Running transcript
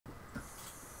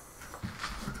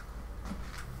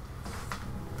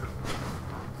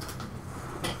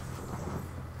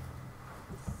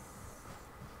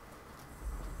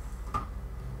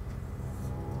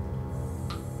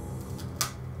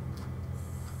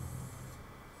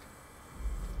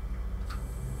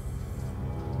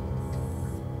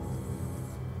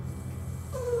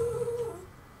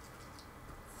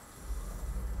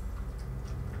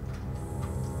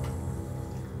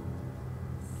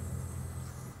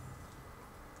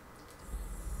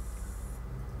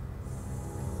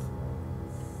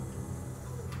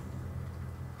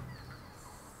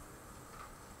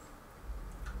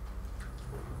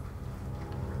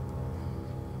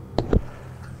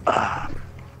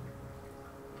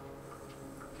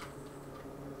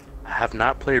have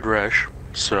not played Rush,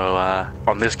 so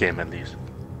on this game at least,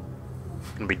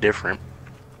 it's gonna be different.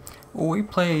 Well, we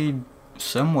played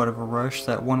somewhat of a Rush,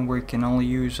 that one where you can only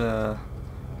use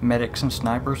medics and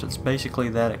snipers. It's basically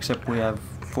that, except we have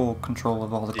full control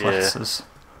of all the classes.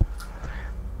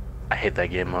 I hate that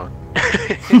game mode.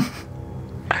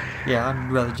 Yeah,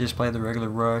 I'd rather just play the regular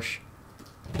Rush.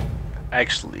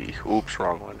 Actually, oops,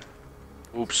 wrong one.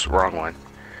 Oops, wrong one.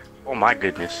 Oh my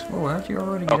goodness. Oh, how'd you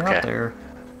already get out there?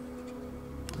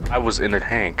 I was in a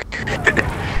tank.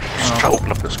 Just try to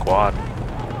open up the squad.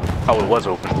 Oh, it was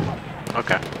open.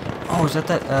 Okay. Oh, is that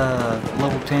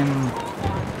level 10,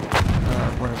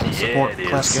 what is it, support it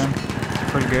class is. gun?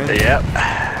 Pretty good? Yep.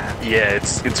 Yeah,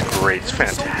 it's great. It's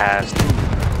fantastic.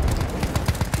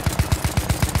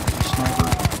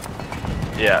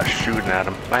 Sniper. Yeah, shooting at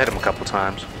him. I hit him a couple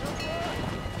times.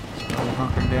 He's probably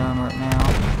hunkered down right now.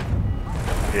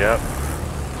 Yep.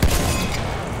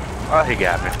 Oh, he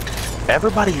got me.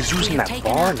 Everybody's using that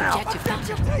bar now.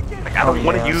 Like, I don't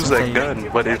want to use that gun,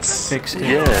 but it's... Fixed it.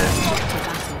 Yeah.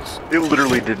 It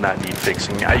literally did not need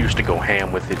fixing. I used to go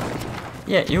ham with it.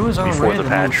 Yeah, it was Before already the the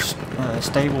patch. most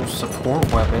stable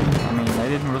support weapon. I mean, they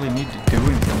didn't really need to do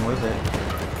anything with it.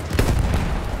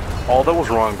 All that was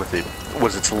wrong with it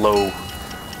was its low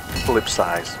clip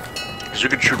size. Because you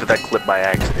could shoot at that clip by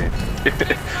accident.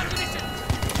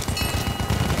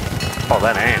 Oh,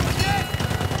 that aim.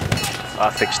 I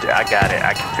fixed it. I got it.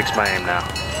 I can fix my aim now.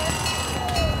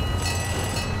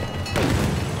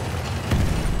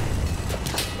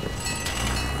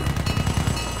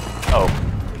 Oh,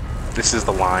 this is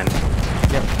the line.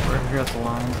 Yep, we're here at the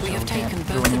line. We so have taken can't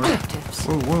go both anywhere. objectives.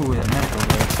 Whoa, whoa, that medical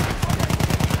there.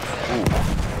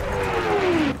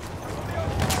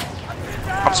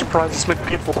 I'm surprised this many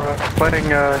people are playing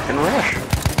in Rush.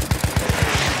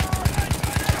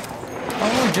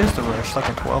 Oh, what is the Rush? Like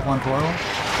a 12 on 12?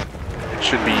 It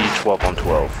should be 12 on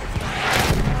 12.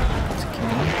 It's a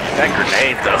cannon. That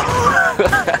grenade, though.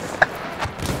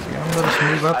 You gonna let us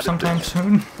move up sometime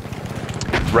soon?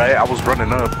 Right? I was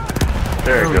running up.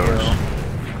 There it we goes. go.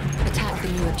 Attack the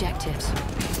new objectives.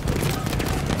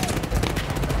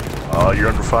 Oh, you're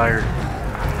under fire.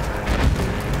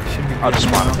 Should be I'll good just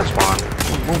spawn now. at this spawn.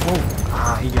 Whoa, whoa.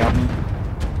 Ah, he got me.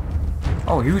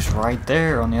 Oh, he was right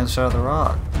there on the other side of the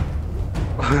rock.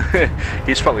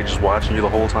 He's probably just watching you the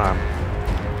whole time.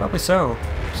 Probably so.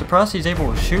 Surprised he's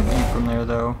able to shoot me from there,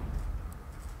 though.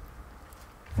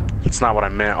 That's not what I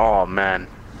meant. Oh, man.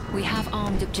 We have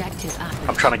armed objective apples.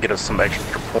 I'm trying to get us some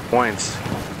extra points.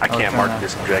 I can't mark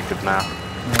this objective now. Yeah.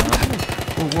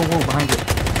 Whoa, whoa, whoa, behind it.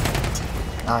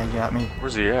 Ah, he got me.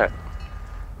 Where's he at?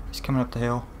 He's coming up the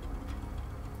hill.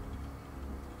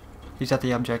 He's at the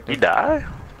He objective. died?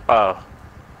 Oh,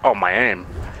 my aim.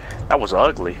 That was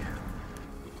ugly.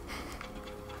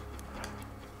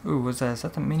 Ooh, what's that? Is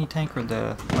that the mini tank or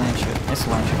the land ship? It's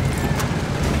the land ship.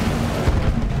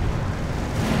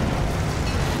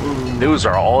 Those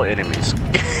are all enemies. I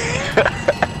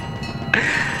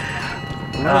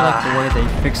really like the way they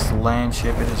fixed the land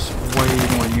ship. It is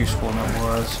way more useful than it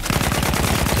was.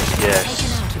 Taken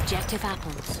Yes. out objective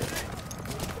apples.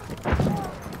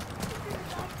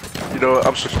 You know what?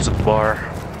 I'm switching to the bar.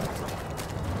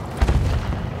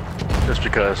 Just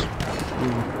because. Ooh,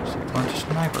 see a bunch of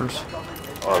snipers.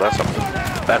 Oh,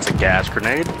 that's a gas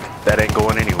grenade. That ain't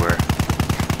going anywhere.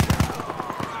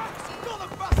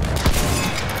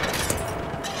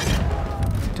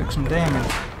 Took some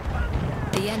damage.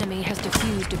 The enemy has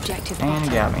defused objective And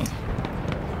he got me.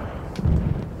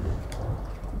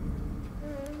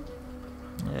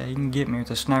 Yeah, he can get me with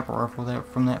a sniper rifle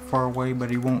from that far away, but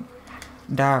he won't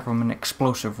die from an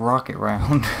explosive rocket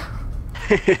round.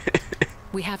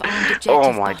 We have armed objective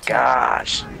Oh my button.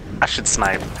 gosh. I should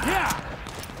snipe.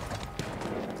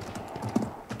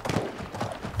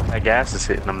 That gas is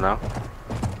hitting him though.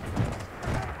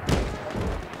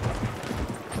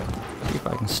 See if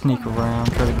I can sneak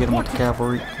around, try to get him with the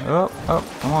cavalry. Oh, oh,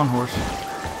 come on, horse.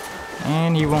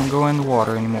 And he won't go in the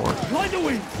water anymore.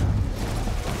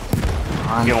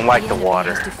 You don't like the enemy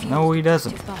water. has defused No, he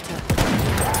doesn't. objective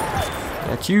butter.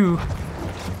 That's you.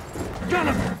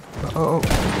 Oh, oh.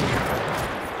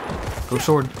 Go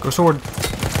sword, go sword.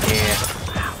 Yeah.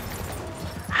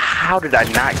 How did I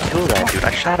not kill that dude?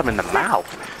 I shot him in the mouth.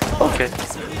 Okay.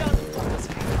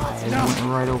 Yeah, he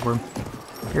went right over him.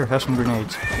 Here, have some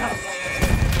grenades.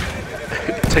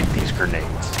 Take these grenades.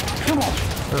 Oh,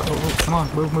 oh, oh, come on,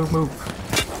 move, move, move.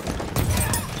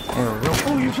 There we go.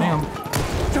 Use him.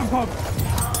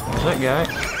 There's that guy.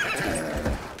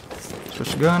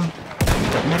 Switch the gun.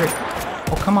 That medic.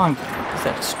 Oh, come on. Is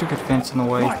that stupid fence in the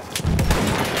way?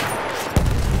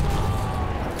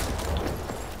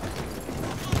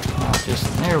 Oh, Just,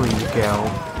 there we go.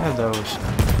 Have those.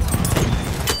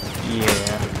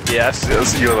 Yeah. Yeah, I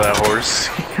see you on that horse.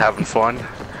 Having fun.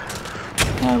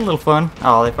 A little fun.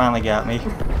 Oh, they finally got me.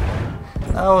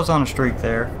 I was on a streak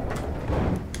there.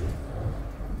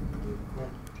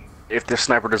 If this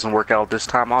sniper doesn't work out this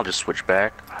time, I'll just switch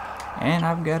back. And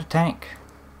I've got a tank.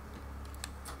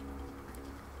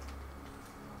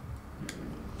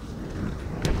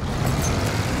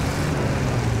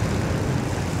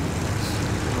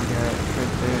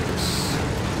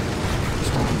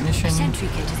 A sentry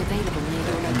kit is available near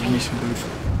your Ammunition location. boost.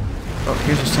 Oh,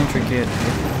 here's a sentry kit.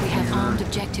 We have armed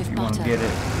objective You want to butter. get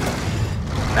it?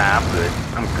 Nah, I'm good.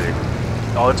 I'm good.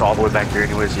 Oh, it's all the way back there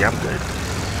anyways. Yeah, I'm good.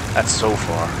 That's so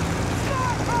far.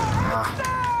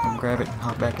 I'll grab it and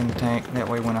hop back in the tank. That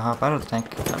way when I hop out of the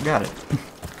tank, I've got it.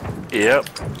 Yep.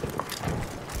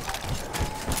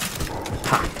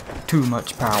 Ha! Too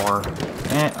much power.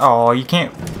 And, oh, you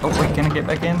can't... Oh, wait, can I get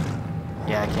back in?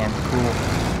 Yeah, I can. Cool.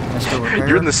 Can I still repair?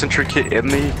 You're in the sentry kit in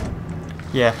the...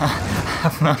 Yeah,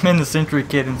 I'm in the sentry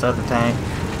kit inside the tank.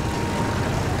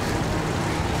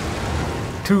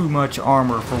 Too much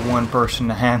armor for one person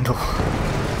to handle.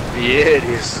 Yeah, it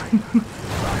is.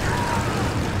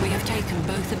 We have taken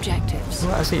both objectives.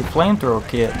 Well, I see a flamethrower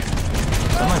kit.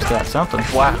 Someone's got something.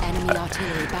 Wow. Enemy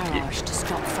artillery barrage to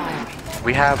stop fire.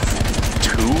 We have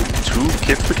two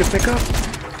kits we can pick up?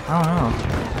 I don't know.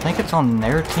 I think it's on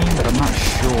their team, but I'm not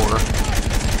sure.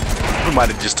 We might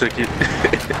have just took it.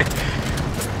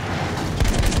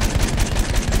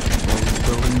 Those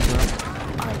buildings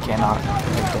up. I cannot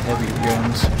with the heavier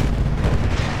guns.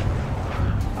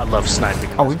 I love sniping.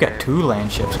 Oh, we've got 2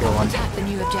 land ships going. Attack the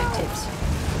new objectives.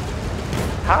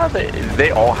 How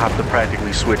they all have to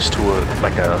practically switch to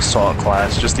like a assault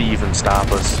class just to even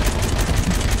stop us.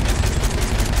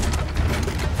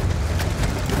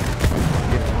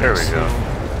 There we go.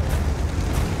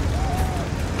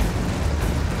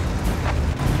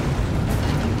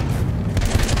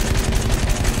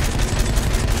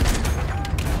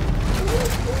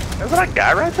 Is that a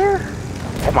guy right there?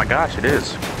 Oh my gosh, it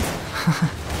is.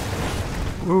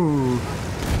 Ooh.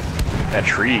 That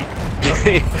tree.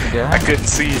 Yeah. I couldn't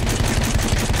see.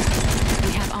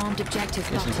 We have armed objective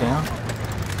Is he butter. down?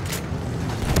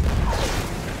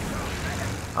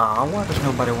 Ah, why does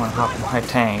nobody want to hop in my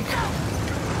tank?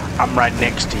 I'm right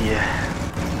next to you.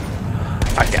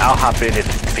 I'll hop in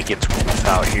if it gets rough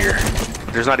out here.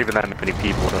 There's not even that many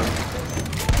people though.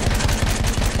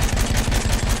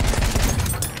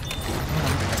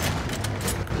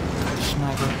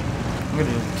 Sniper. I'm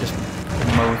gonna just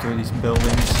mow through these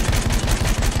buildings.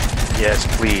 Yes,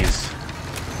 please.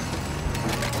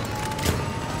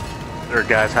 There are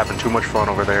guys having too much fun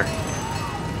over there.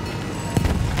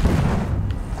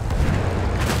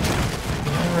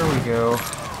 There we go.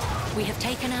 We have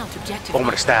taken out objective Oh, I'm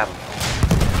gonna stab him.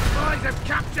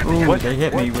 Ooh, What? they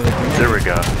hit me with a grenade. There we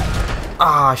go.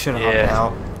 Ah, I should have Yeah.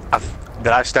 hopped out.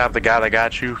 Did I stab the guy that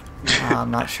got you? I'm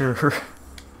not sure.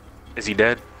 Is he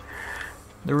dead?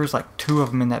 There was like 2 of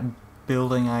them in that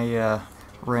building I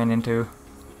ran into.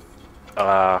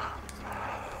 I'll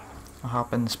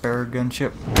hop in the spare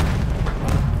gunship.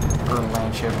 Or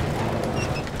land ship.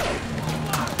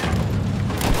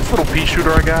 This little pea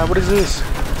shooter I got, what is this?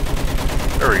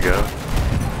 There we go.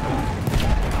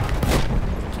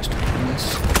 Just open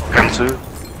this. M2.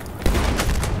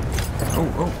 Oh,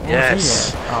 where's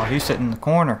Yes. he at? Oh, he's sitting in the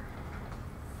corner.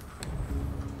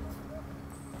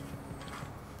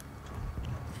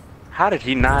 How did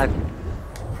he not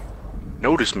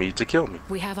notice me to kill me?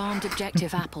 We have armed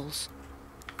objective apples.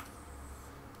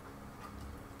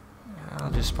 I'll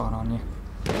just spawn on you.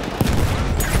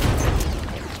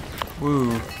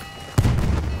 Woo.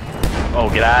 Oh,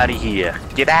 get out of here.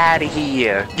 Get out of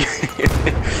here.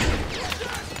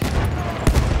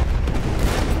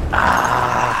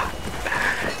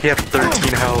 He had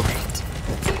 13 health.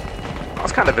 I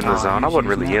was kind of in the zone. I he's wasn't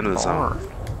really using in that the zone. bar.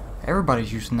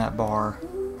 Everybody's using that bar.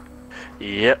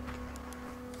 Yep.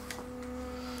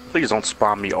 Please don't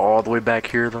spawn me all the way back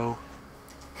here, though.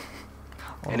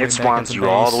 All And the it way back at spawns the you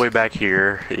all base. the way back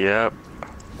here. Yep.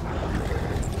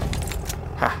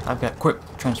 Ha, I've got quick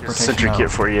transportation. Sentry now.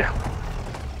 kit for you.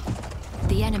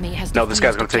 The enemy has No, this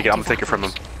guy's gonna take it. I'm gonna take it from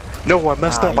him. No, I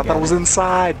messed Ah, up. you I thought got it was it.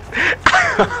 inside.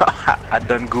 I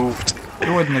done goofed. It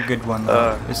wasn't a good one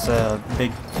though. It's a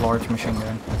big, large machine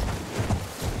gun.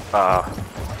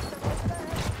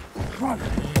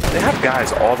 They have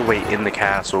guys all the way in the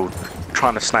castle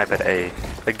trying to snipe at A.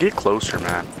 Like, get closer,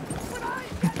 man.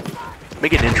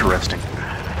 Make it interesting.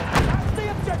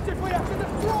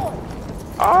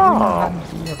 Oh. Not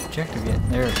the objective yet.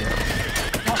 There we go.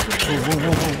 Whoa,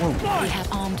 whoa, whoa, whoa, whoa. We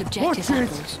have armed objective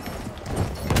apples.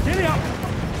 Giddy up!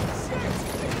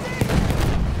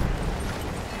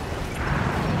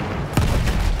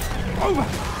 Over!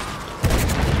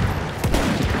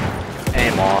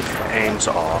 Aim off. Aim's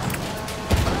off.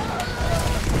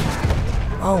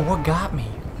 Oh, what got me?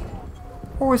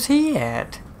 Where was he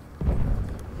at?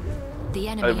 The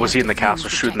enemy Was has he in the defused castle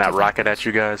shooting that objective rocket apples. at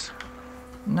you guys?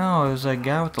 No, it was a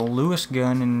guy with the Lewis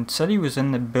gun and said he was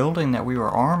in the building that we were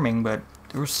arming, but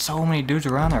there were so many dudes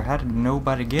around there. How did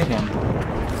nobody get him?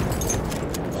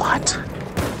 What?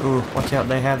 Ooh, watch out.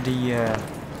 They have the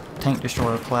tank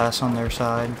destroyer class on their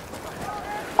side.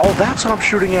 Oh, that's what I'm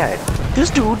shooting at. This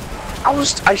dude,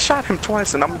 I shot him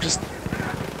twice and I'm just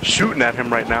shooting at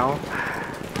him right now.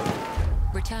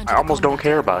 Return to I the almost don't combat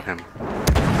care area. about him.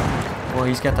 Well,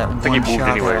 he's got that think he moved one-shot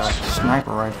anyways.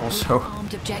 sniper rifle, so...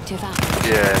 Armed objective apples.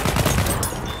 Yeah.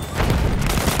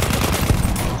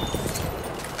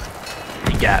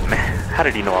 He got me. How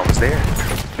did he know I was there?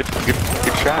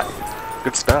 Good shot.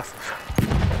 Good stuff.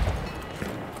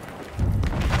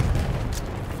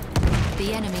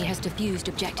 The enemy has defused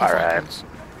objective All right. apples.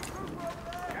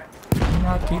 Can you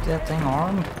not keep that thing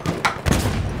armed?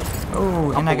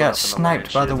 Oh, and I pulling got up in the sniped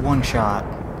right by the shit. one-shot.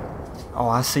 Oh,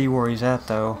 I see where he's at,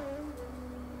 though.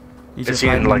 He's Is just he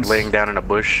hiding like in laying down in a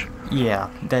bush? Yeah,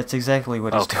 that's exactly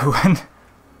what he's Okay. doing.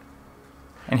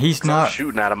 And he's 'Cause I was not...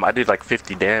 shooting at him. I did like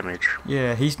 50 damage.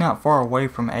 Yeah, he's not far away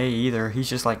from A either. He's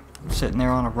just like sitting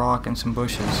there on a rock in some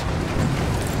bushes.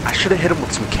 I should have hit him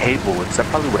with some K bullets. That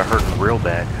probably would have hurt him real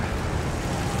bad.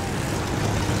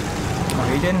 Oh,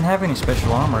 he didn't have any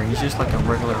special armor. He's just like a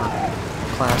regular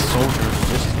class soldier.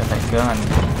 He's just got that gun.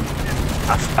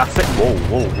 I think.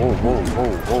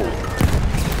 Whoa.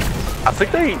 I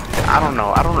think they. I don't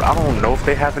know. I don't know if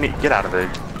they have any. Get out of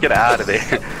there. Get out of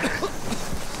there.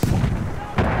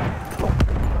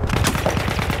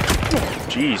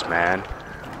 Jeez, man.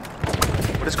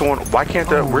 What is going? Why can't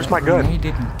the? Where's my gun? He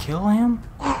didn't kill him?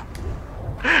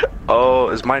 Oh,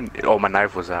 is mine? Oh, my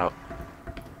knife was out.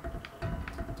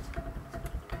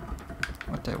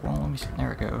 What the? Won't let me.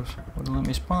 There it goes. Wouldn't let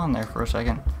me spawn there for a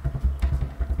second.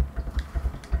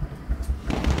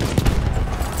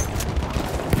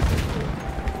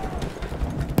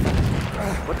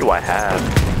 What do I have?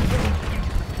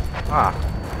 Ah,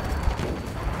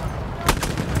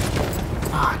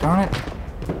 Ah, darn it.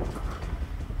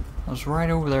 I was right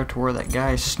over there to where that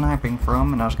guy is sniping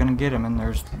from, and I was gonna get him, and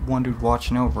there's one dude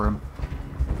watching over him.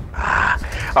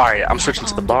 all right. I'm switching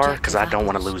to the bar because I don't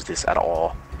want to lose this at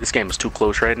all. This game is too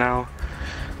close right now.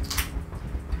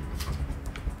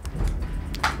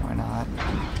 Why not?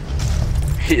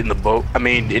 Hitting the boat. I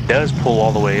mean, it does pull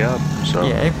all the way up. So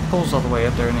Yeah, it pulls all the way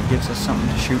up there, and it gives us something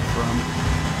to shoot from.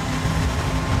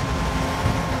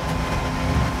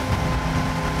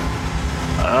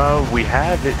 we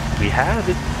have it. We have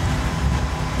it.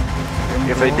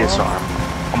 If they disarm,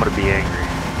 I'm gonna be angry.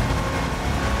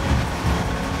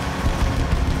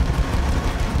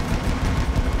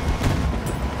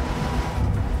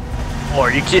 Oh,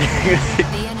 are you kidding?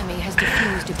 The enemy has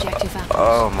defused objective apples.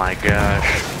 Oh my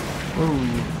gosh.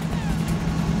 Ooh.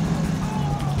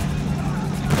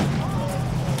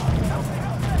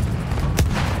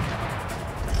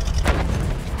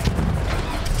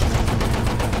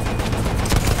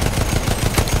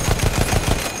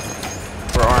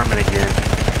 We're arming again.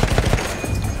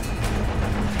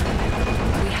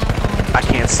 We have armed I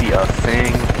can't see a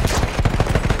thing.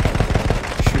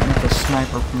 Shooting at the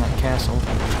sniper from that castle.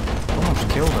 Almost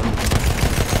killed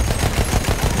him.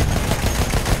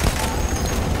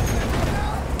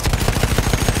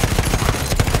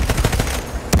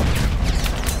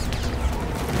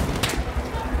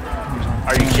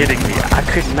 Are you kidding me? I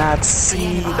could not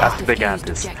see. I think they got defused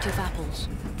this. objective apples.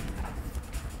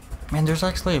 Man, there's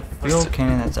actually a field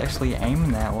cannon that's actually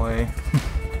aiming that way.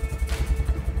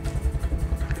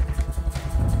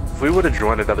 If we would have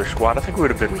joined another squad, I think we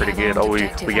would have been We pretty have good. armed Oh, we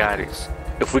objective got it. apples.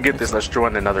 If we get this, let's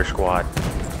join another squad.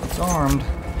 It's armed.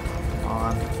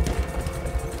 On.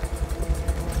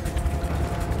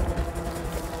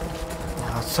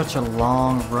 Oh, it's such a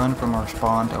long run from our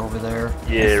spawn to over there.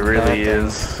 Yeah, That's it the really bad thing.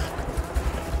 is.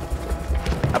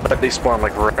 I bet they spawn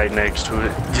like right next to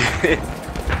it.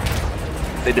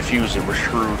 They defuse it, we're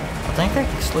screwed. I think I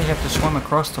actually have to swim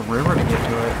across the river to get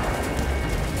to it.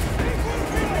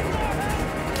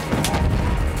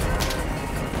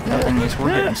 The thing is,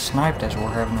 we're getting sniped as we're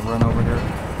having to run over here.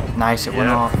 Nice, it went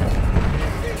Yeah. off.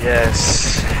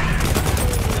 Yes.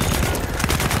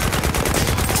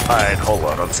 Alright, hold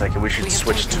on a second. We should We have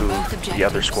switch taken to both the objectives.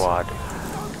 other squad.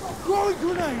 Throwing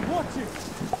grenade, watch it!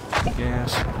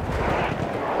 Yes.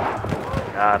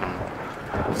 Got him.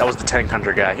 That was the tank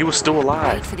hunter guy. He was still Wait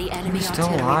alive. for the enemy He's still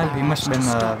artillery alive. He must have been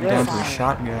barrage to down stop to a fire.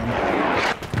 shotgun.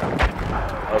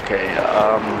 Okay,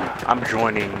 I'm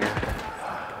joining.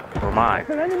 Or am I?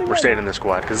 We're staying in this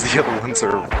squad because the other ones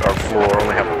are floor,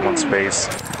 only have one space.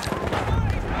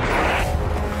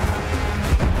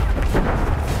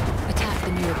 Attack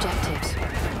the new objectives.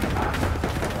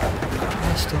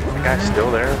 The guy's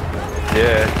still there?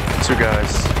 Yeah, 2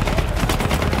 guys.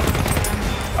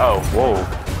 Oh, whoa.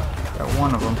 Got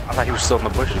one of them. I thought he was still in the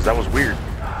bushes. That was weird.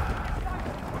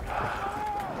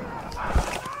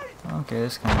 Okay,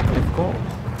 this is kind of difficult.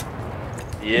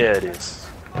 Yeah, it is.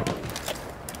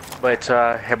 But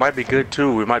it might be good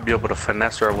too. We might be able to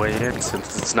finesse our way in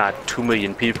since it's not 2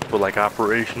 million people like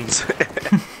operations.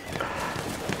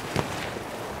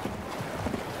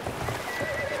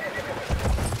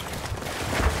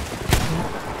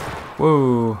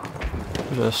 Whoa.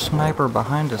 There's a sniper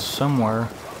behind us somewhere.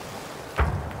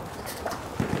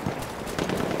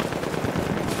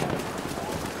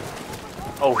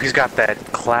 Oh, he's got that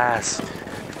class.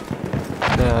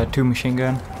 The 2 machine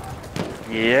gun.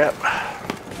 Yep.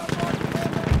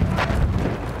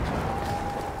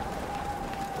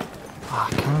 I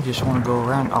kind of just want to go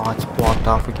around. Oh, it's blocked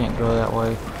off. We can't go that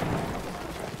way.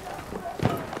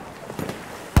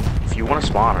 If you want to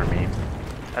spawn on me,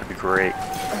 that'd be great.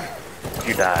 If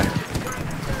you die,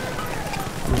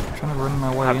 I'm trying to run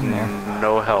my way I in there. have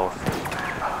no health.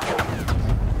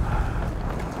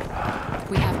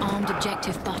 We have armed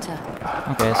objective butter.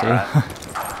 Okay, I see. Alright.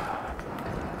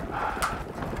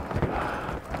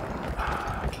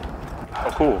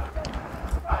 Oh, cool.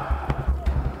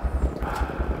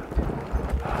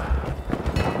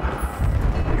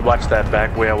 You watch that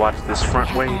back way, I watch this We front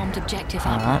have way. armed objective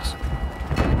Alright. apples.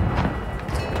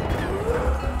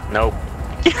 Nope.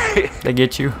 They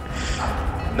get you.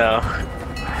 No.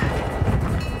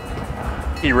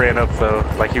 He ran up though,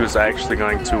 like he was actually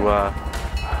going to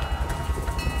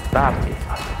stop me.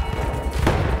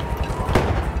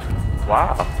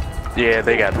 Wow. Yeah,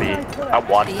 they got me. I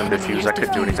watched The them enemy defuse. has I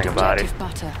couldn't do defused anything about it. objective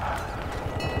butter.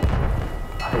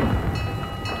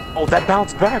 Oh, that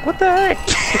bounced back. What the heck?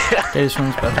 Okay, this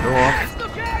one's about to go off.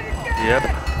 Yep.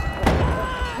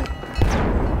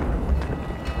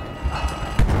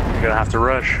 You're gonna have to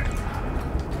rush.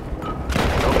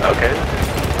 Oh, okay.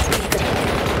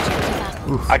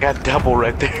 I got double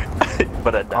right there,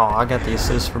 but I Oh, died. I got the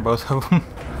assist for both of them.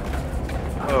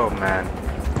 Oh man.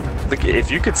 Look, if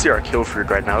you could see our kill feed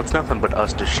right now, it's nothing but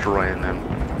us destroying them.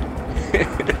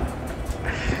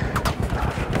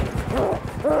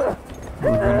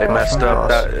 They messed up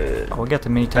that, Oh, we got the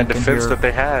mini that tank in defense here that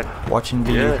they had. watching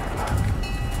the. Yeah.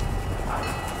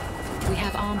 We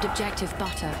have armed objective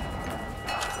butter.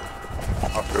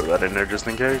 I'll throw that in there just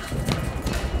in case.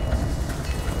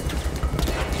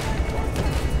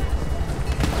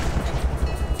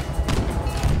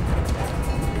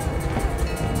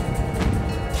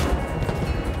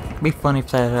 It'd be funny if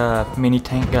that mini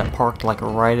tank got parked like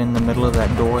right in the middle of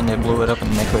that door and they blew it up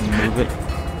and they couldn't move it.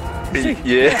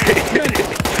 Yeah.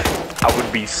 I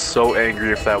would be so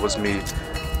angry if that was me.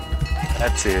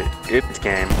 That's it. It's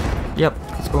game. Yep,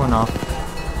 it's going off.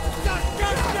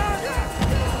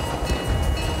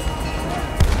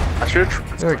 I should.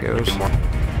 There it goes.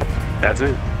 That's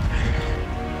it.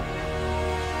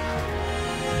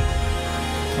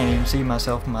 Can't even see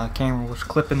myself. My camera was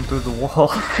clipping through the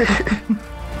wall.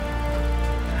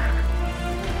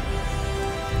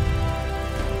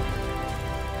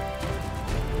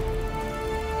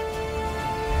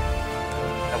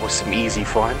 That was some easy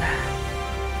fun.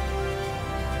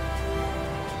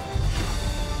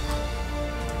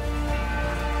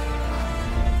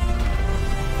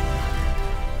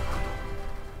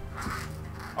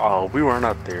 Oh, we weren't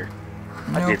up there.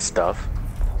 I Nope. did stuff.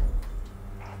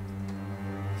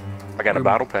 I got a We-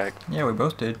 battle pack. Yeah, we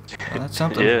both did. Well, that's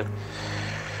something. Yeah.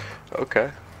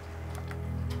 Okay.